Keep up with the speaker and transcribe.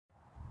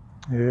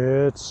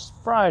It's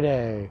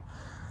Friday,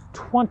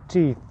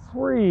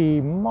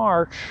 23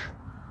 March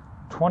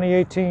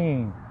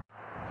 2018.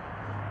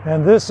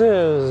 And this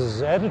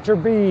is Editor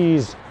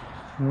B's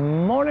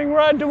Morning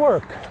Ride to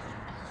Work,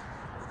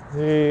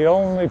 the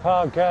only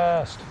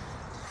podcast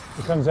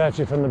that comes at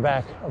you from the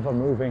back of a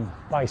moving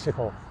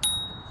bicycle.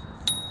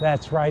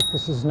 That's right,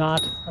 this is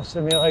not a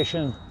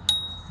simulation,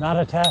 not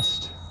a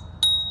test.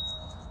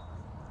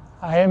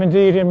 I am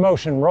indeed in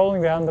motion,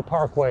 rolling down the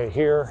parkway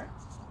here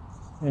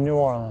in New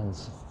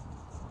Orleans,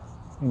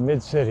 in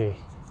Mid-City.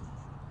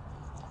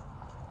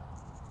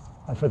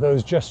 And for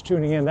those just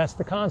tuning in, that's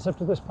the concept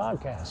of this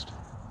podcast.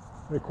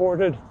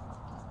 Recorded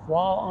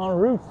while en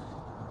route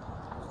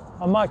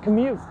on my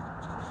commute.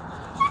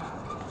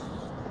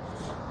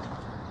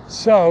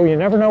 So you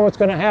never know what's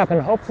going to happen.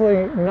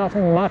 Hopefully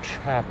nothing much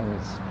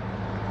happens.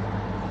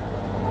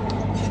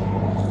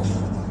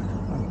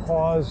 I'm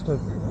paused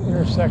at the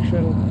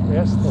intersection.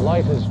 Yes, the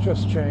light has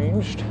just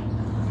changed.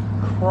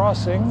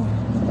 Crossing.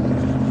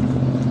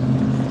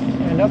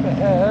 And up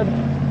ahead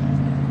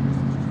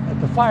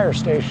at the fire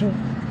station,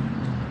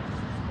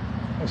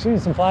 I've seen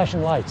some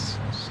flashing lights.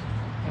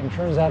 And it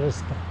turns out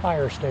it's the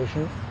fire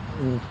station.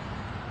 And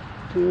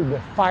the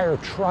fire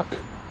truck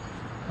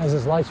has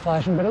his lights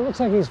flashing, but it looks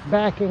like he's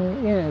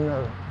backing in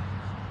or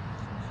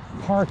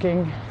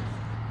parking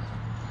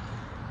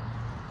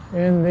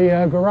in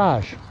the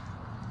garage.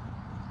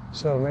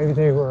 So maybe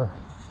they were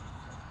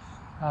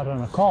out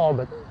on a call,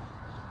 but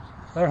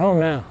they're home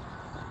now.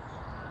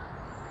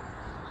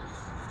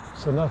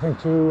 So nothing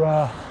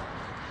to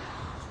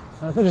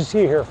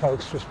see here,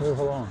 folks. Just move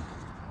along.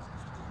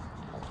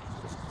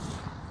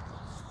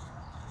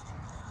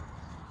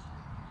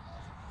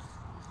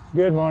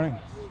 Good morning.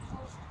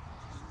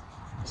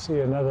 I see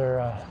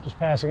another, just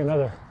passing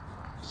another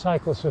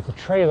cyclist with a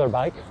trailer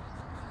bike.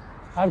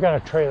 I've got a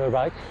trailer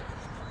bike,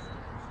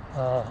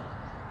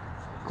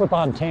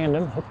 clip-on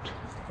tandem, hooked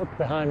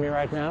behind me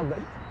right now, but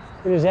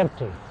it is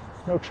empty.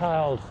 No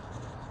child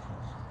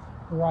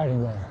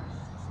riding there.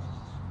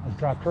 I've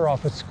dropped her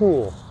off at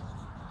school.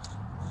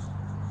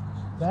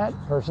 That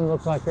person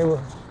looked like they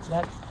were,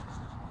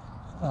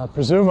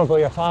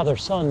 presumably a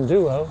father-son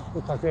duo,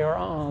 looked like they were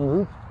en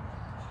route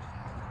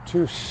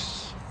to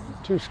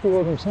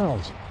school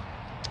themselves.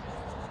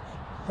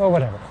 Well,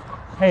 whatever.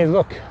 Hey,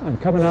 look, I'm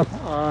coming up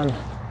on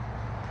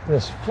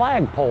this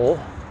flagpole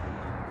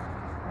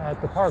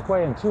at the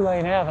Parkway and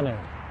Tulane Avenue.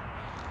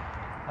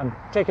 I'm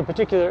taking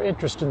particular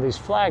interest in these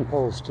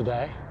flagpoles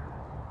today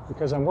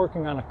because I'm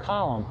working on a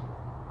column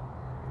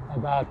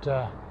about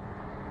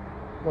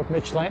what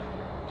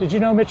did you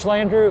know Mitch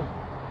Landrieu?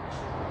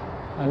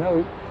 I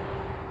know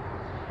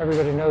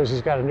everybody knows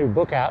he's got a new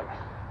book out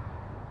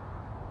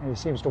and he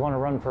seems to want to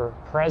run for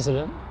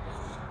president,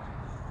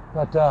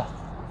 but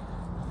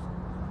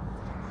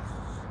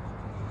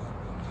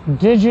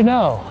did you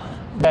know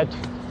that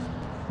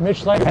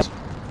Mitch Landrieu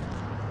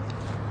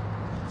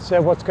said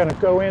what's going to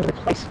go in to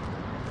replace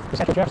the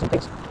Central Jefferson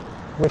things,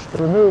 which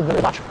removed the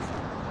watch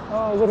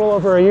a little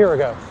over a year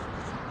ago.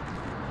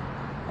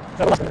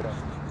 No, less than a year ago.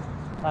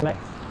 I may.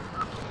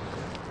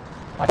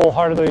 I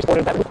wholeheartedly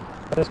supported that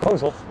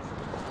proposal.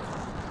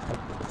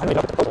 I made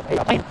up the proposal. Hey,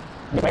 a plan.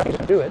 You may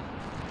just do it.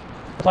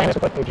 The plan is to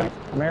put a giant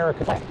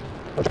American flag,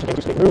 or just in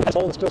case you move that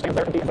pole that still stands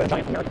there, and put a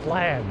giant American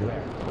flag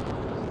there.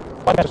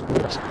 Why that's just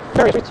ludicrous.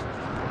 Various reasons.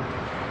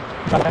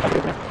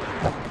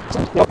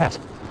 The Oak Pass.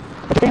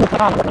 But you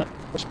can't on the government,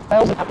 which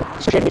spells it out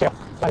associated detail.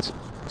 That's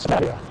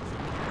bad idea.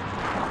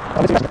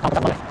 Well, it's investment, not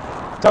that money.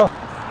 So,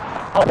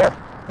 out there,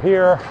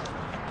 here,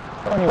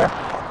 go anywhere.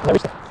 Let me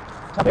stay.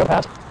 It's not the Oak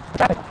Pass. The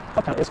traffic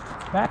uptown is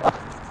back up.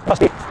 It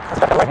must be. That's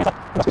back to the right hand side.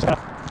 It must be some kind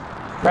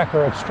of wreck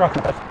or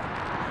obstruction, but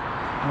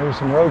maybe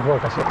some road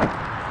work I see.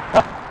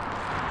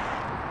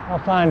 I'll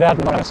find out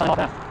when I'm going to sign off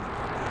now.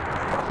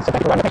 So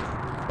thank you for riding with me.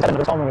 Is that another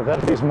installment of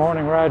Editor's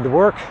Morning Ride to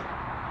Work?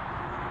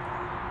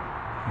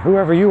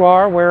 Whoever you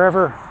are,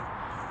 wherever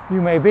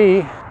you may be,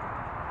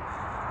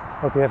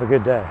 hope you have a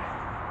good day.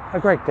 A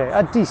great day.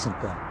 A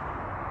decent day.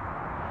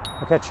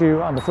 I'll catch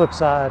you on the flip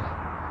side.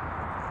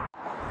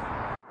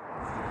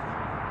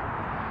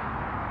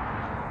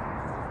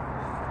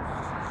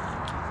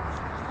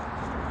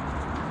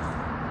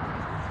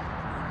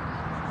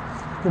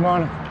 Good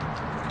morning.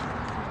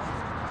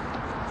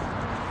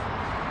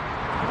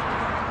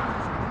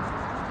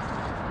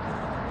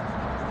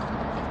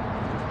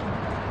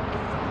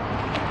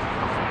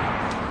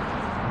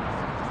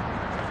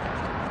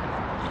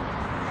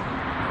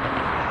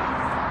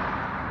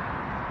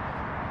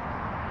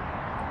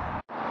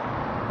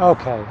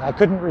 Okay, I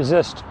couldn't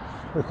resist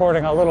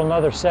recording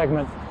another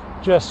segment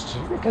just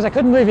because I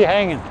couldn't leave you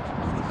hanging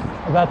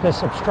about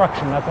this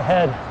obstruction up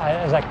ahead.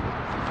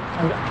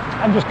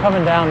 I'm just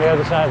coming down the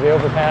other side of the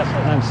overpass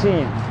and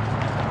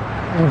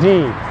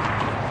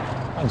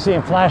I'm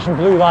seeing flashing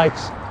blue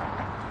lights.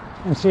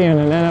 I'm seeing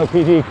an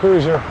NOPD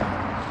cruiser.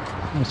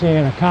 I'm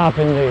seeing a cop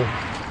in the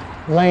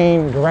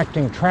lane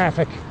directing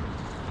traffic.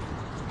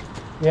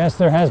 Yes,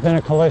 there has been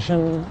a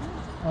collision.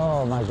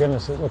 Oh my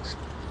goodness, it looks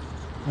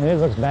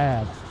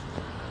bad.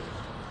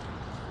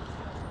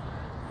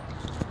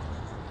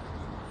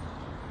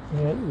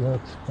 It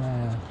looks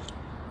bad.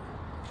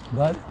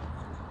 But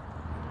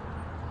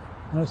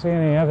I don't see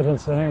any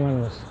evidence that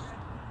anyone was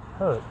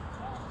hurt.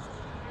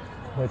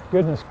 But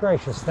goodness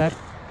gracious, that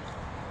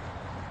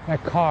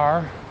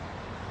car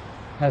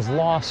has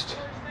lost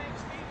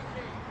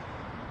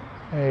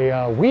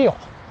a wheel.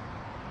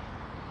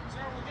 Sir,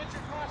 we'll get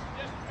your cross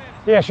in just a minute.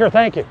 Yeah, sure,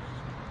 thank you.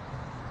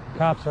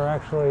 Cops are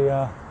actually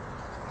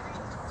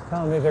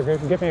telling me they're going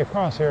to get me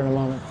across here in a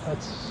moment.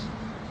 That's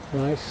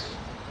nice.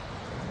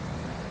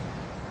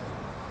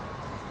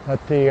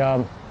 But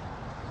the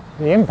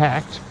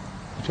impact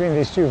between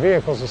these two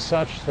vehicles is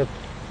such that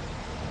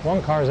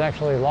one car has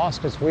actually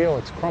lost its wheel.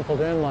 It's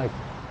crumpled in like,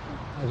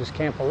 I just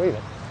can't believe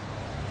it.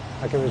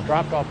 Like it was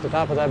dropped off the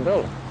top of that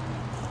building.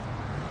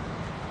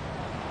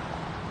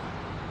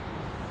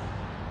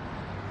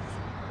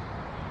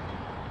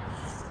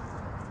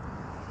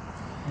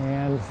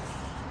 And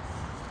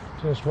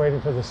just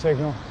waiting for the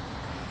signal,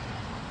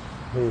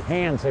 the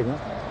hand signal.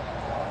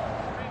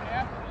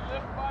 After the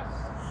lift bus,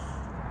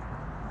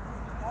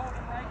 hold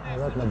him right there.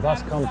 Letting the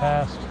bus come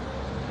past.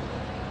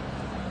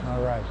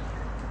 All right.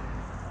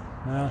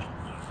 Well,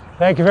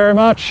 thank you very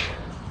much.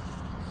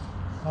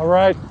 All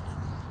right.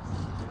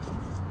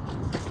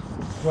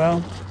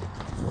 Well,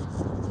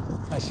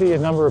 I see a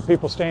number of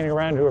people standing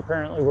around who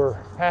apparently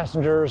were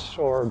passengers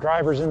or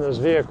drivers in those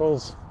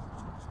vehicles.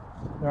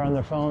 They're on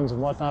their phones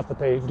and whatnot, but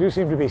they do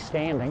seem to be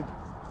standing.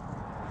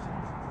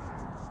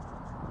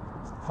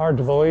 Hard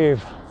to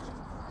believe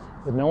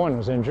that no one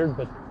was injured,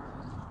 but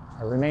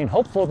I remain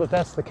hopeful that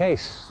that's the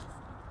case.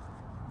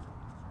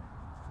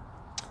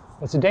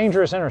 It's a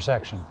dangerous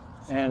intersection,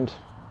 and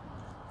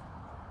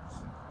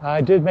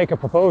I did make a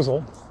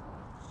proposal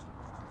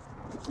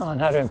on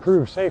how to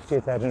improve safety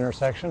at that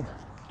intersection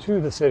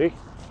to the city.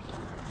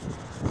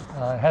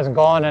 It hasn't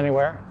gone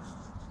anywhere,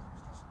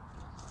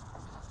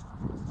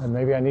 and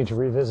maybe I need to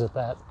revisit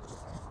that.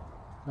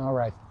 All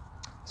right,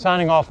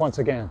 signing off once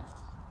again.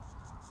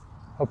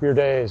 Hope your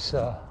day is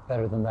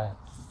better than that.